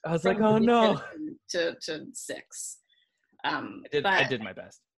happens. I was like, oh no. To 6. I did my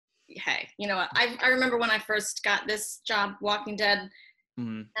best. Hey, you know what? I remember when I first got this job, Walking Dead.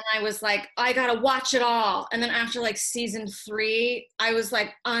 And I was like, I gotta watch it all. And then after like season 3, I was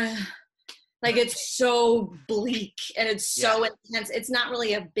like it's so bleak and it's so intense. It's not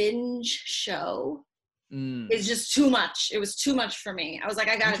really a binge show. It's just too much. It was too much for me. I was like,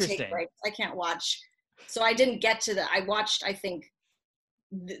 I gotta take breaks. I can't watch. So I didn't get to I watched, I think,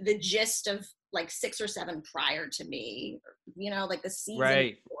 the gist of like 6 or 7 prior to me, like the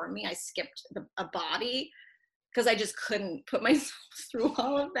season before me. I skipped a body because I just couldn't put myself through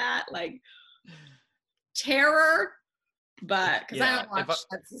all of that, like terror. But because I don't watch,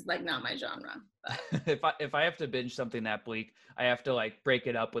 that's like not my genre. But. If I have to binge something that bleak, I have to like break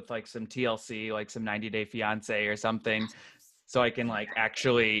it up with like some TLC, like some 90 Day Fiance or something, so I can like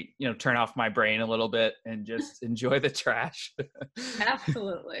actually turn off my brain a little bit and just enjoy the trash.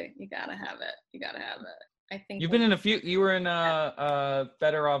 Absolutely, you gotta have it. I think you've been in a few. You were in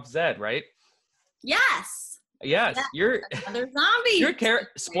Better Off Zed, right? Yes. Yes, you're another zombie.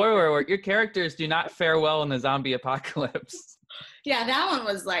 Spoiler alert: your characters do not fare well in the zombie apocalypse. Yeah, that one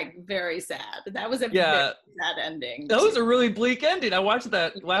was like very sad. That was a very sad ending. That was a really bleak ending. I watched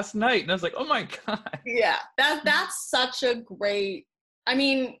that last night and I was like, oh my god. Yeah, that's such a great. I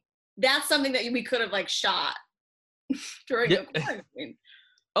mean, that's something that we could have like shot during the quarantine.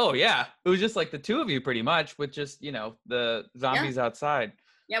 Oh yeah, it was just like the two of you pretty much, with just the zombies outside.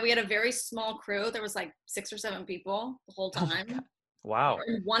 Yeah, we had a very small crew. There was like 6 or 7 people the whole time. Oh wow.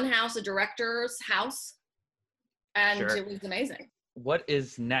 In one house, a director's house. And it was amazing. What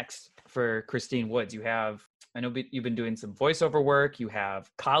is next for Christine Woods? I know you've been doing some voiceover work. You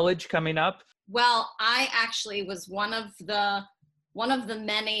have college coming up. Well, I actually was one of the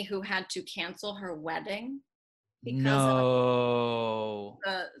many who had to cancel her wedding because of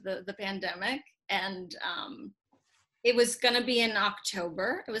the pandemic. And it was going to be in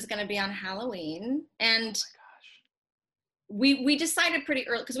October. It was going to be on Halloween. And we decided pretty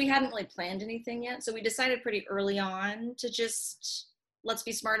early, because we hadn't really planned anything yet. So we decided pretty early on to just, let's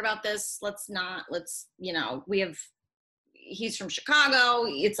be smart about this. He's from Chicago.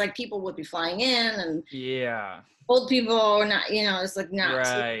 It's like people would be flying in and old people are not, it's like not.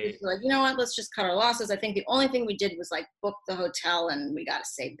 Right. So like, you know what, let's just cut our losses. I think the only thing we did was like book the hotel and we got to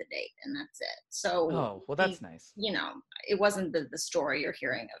save the date and that's it. So, that's nice. It wasn't the story you're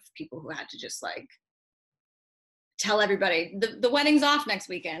hearing of people who had to just like tell everybody the wedding's off next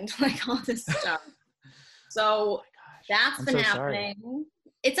weekend, like all this stuff. So that's been happening. Sorry.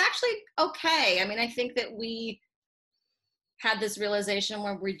 It's actually okay. I mean, I think that we had this realization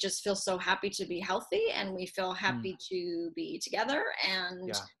where we just feel so happy to be healthy and we feel happy to be together,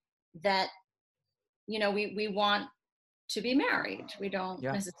 and that, we want to be married. We don't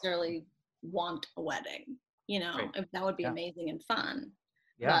necessarily want a wedding, that would be amazing and fun.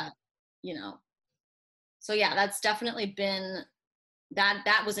 Yeah. But, so that's definitely been,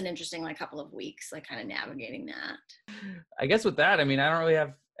 that was an interesting like couple of weeks, like kind of navigating that. I guess with that, I mean, I don't really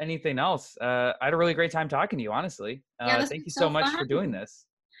have anything else. I had a really great time talking to you, honestly. Thank you so much for doing this.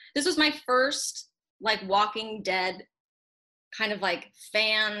 This was my first like Walking Dead kind of like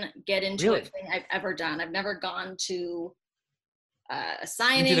fan get into it thing I've ever done. I've never gone to a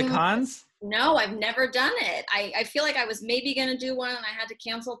signing. You do the cons? No, I've never done it. I feel like I was maybe going to do one and I had to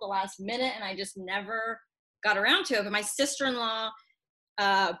cancel at the last minute and I just never got around to it. But my sister-in-law,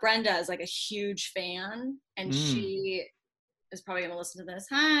 Brenda, is like a huge fan, and she is probably going to listen to this.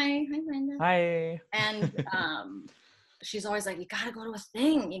 Hi Brenda. Hi. And she's always like, you got to go to a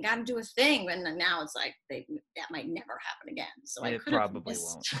thing. You got to do a thing. And now it's like that might never happen again. So it probably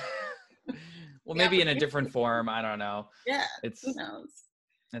won't. Well, maybe in a different form. I don't know. Yeah. Who knows?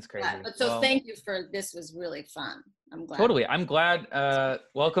 That's crazy. Yeah, but thank you this was really fun. I'm glad. Totally. I'm glad.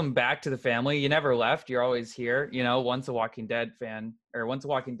 Welcome back to the family. You never left. You're always here. Once a Walking Dead fan or once a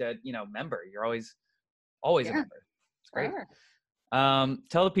Walking Dead, member, you're always a member. It's great. Sure.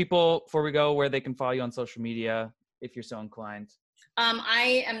 Tell the people before we go where they can follow you on social media if you're so inclined.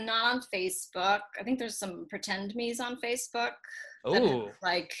 I am not on Facebook. I think there's some pretend me's on Facebook. Oh,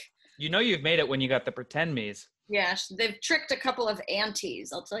 like you've made it when you got the pretend me's. Yeah, they've tricked a couple of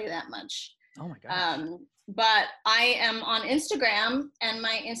aunties, I'll tell you that much. Oh my gosh. But I am on Instagram, and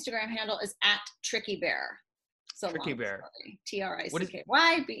my Instagram handle is @TrickyBear. So Tricky Bear. TRICKYBEAR.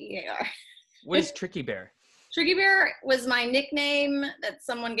 What is Tricky Bear? Tricky Bear was my nickname that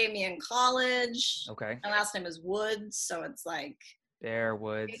someone gave me in college. Okay. My last name is Woods, so it's like Bear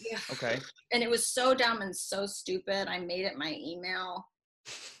Woods. Okay. And it was so dumb and so stupid. I made it my email,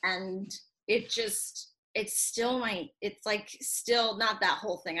 and it's like still not that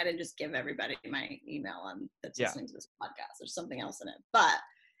whole thing. I didn't just give everybody my email that's listening to this podcast. There's something else in it, but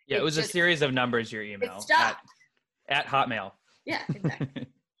it was a series of numbers. Your email at Hotmail. Yeah, exactly.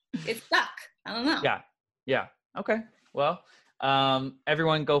 It's stuck. I don't know. Yeah. Okay. Well,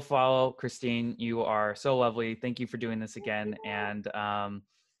 everyone go follow Christine. You are so lovely. Thank you for doing this again. And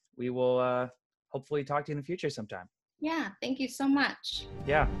we will hopefully talk to you in the future sometime. Yeah. Thank you so much.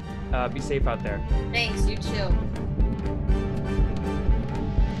 Yeah. Be safe out there. Thanks. You too.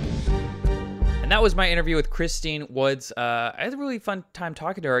 And that was my interview with Christine Woods. I had a really fun time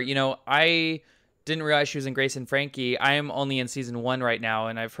talking to her. You know, I didn't realize she was in Grace and Frankie. I am only in season 1 right now,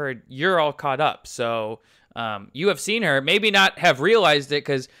 and I've heard you're all caught up. So you have seen her, maybe not have realized it,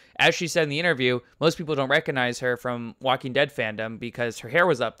 because as she said in the interview, most people don't recognize her from Walking Dead fandom because her hair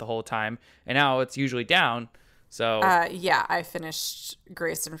was up the whole time, and now it's usually down. So yeah, I finished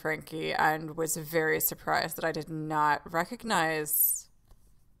Grace and Frankie and was very surprised that I did not recognize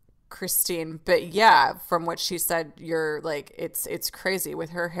Christine. But yeah, from what she said, you're like, it's crazy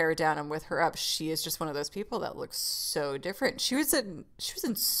with her hair down and with her up. She is just one of those people that looks so different. She was in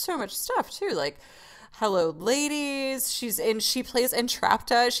so much stuff too, like Hello Ladies. She plays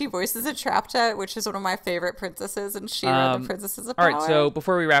Entrapta. She voices Entrapta, which is one of my favorite princesses, and she read the Princesses of Power. All right, so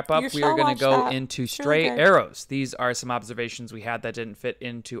before we wrap up, we are going to go that. into Stray Arrows. These are some observations we had that didn't fit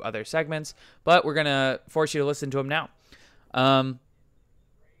into other segments, but we're going to force you to listen to them now.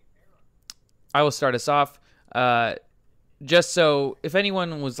 I will start us off. Just so if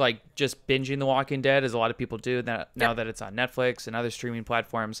anyone was like just binging The Walking Dead, as a lot of people do now that it's on Netflix and other streaming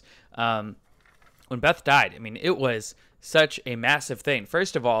platforms, when Beth died, I mean, it was such a massive thing.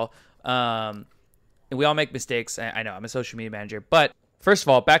 First of all, and we all make mistakes. I know I'm a social media manager, but first of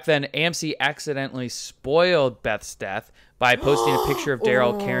all, back then, AMC accidentally spoiled Beth's death by posting a picture of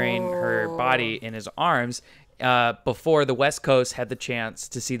Daryl carrying her body in his arms before the West Coast had the chance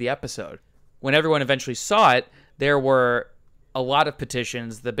to see the episode. When everyone eventually saw it, there were a lot of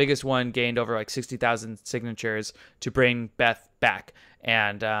petitions. The biggest one gained over like 60,000 signatures to bring Beth back.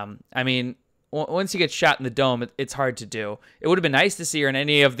 And I mean, once you get shot in the dome, it's hard to do. It would have been nice to see her in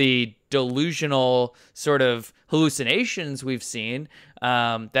any of the delusional sort of hallucinations we've seen.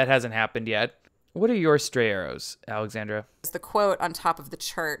 That hasn't happened yet. What are your stray arrows, Alexandra? It's the quote on top of the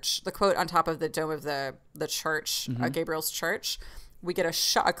church, the quote on top of the dome of the church, Gabriel's church. We get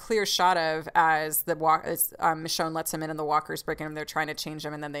a clear shot of as Michonne lets him in and the walkers break in. They're trying to change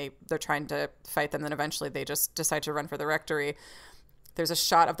him, and then they're trying to fight them. Then eventually they just decide to run for the rectory. There's a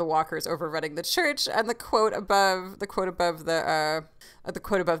shot of the walkers overrunning the church, and the quote above the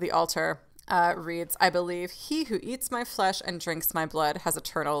altar reads, "I believe he who eats my flesh and drinks my blood has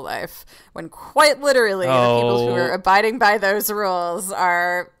eternal life." When quite literally, the people who are abiding by those rules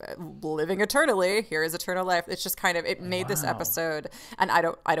are living eternally. Here is eternal life. It's just kind of, it made this episode, and I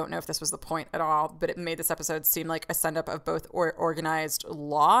don't know if this was the point at all, but it made this episode seem like a send up of both organized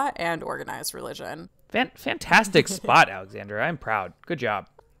law and organized religion. Fantastic spot, Alexandra. I'm proud. Good job.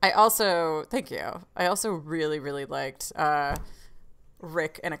 Thank you. I also really, really liked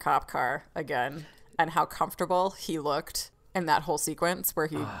Rick in a cop car again, and how comfortable he looked in that whole sequence where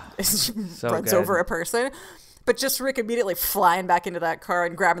he runs over a person. But just Rick immediately flying back into that car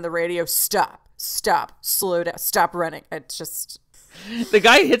and grabbing the radio, stop, slow down, stop running. It's just... The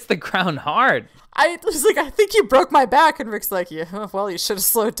guy hits the ground hard. I was like, I think you broke my back. And Rick's like, yeah, well, you should have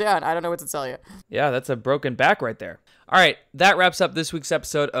slowed down. I don't know what to tell you. Yeah, that's a broken back right there. All right, that wraps up this week's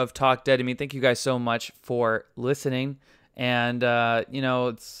episode of Talk Dead to Me. Thank you guys so much for listening. And,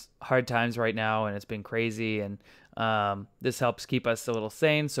 it's hard times right now, and it's been crazy. And this helps keep us a little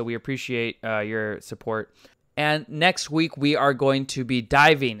sane. So we appreciate your support. And next week, we are going to be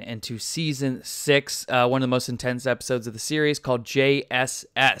diving into Season 6, one of the most intense episodes of the series, called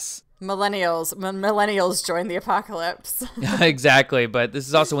JSS. Millennials join the apocalypse. Exactly, but this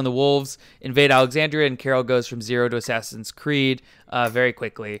is also when the wolves invade Alexandria and Carol goes from zero to Assassin's Creed very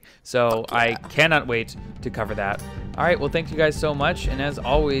quickly. So I cannot wait to cover that. All right, well, thank you guys so much. And as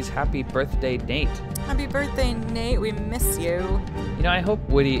always, happy birthday, Nate. Happy birthday, Nate. We miss you. I hope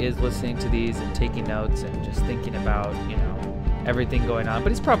Woody is listening to these and taking notes and just thinking about, everything going on.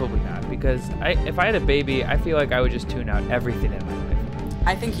 But he's probably not, because if I had a baby, I feel like I would just tune out everything in my life.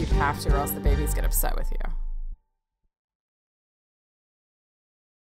 I think you'd have to, or else the babies get upset with you.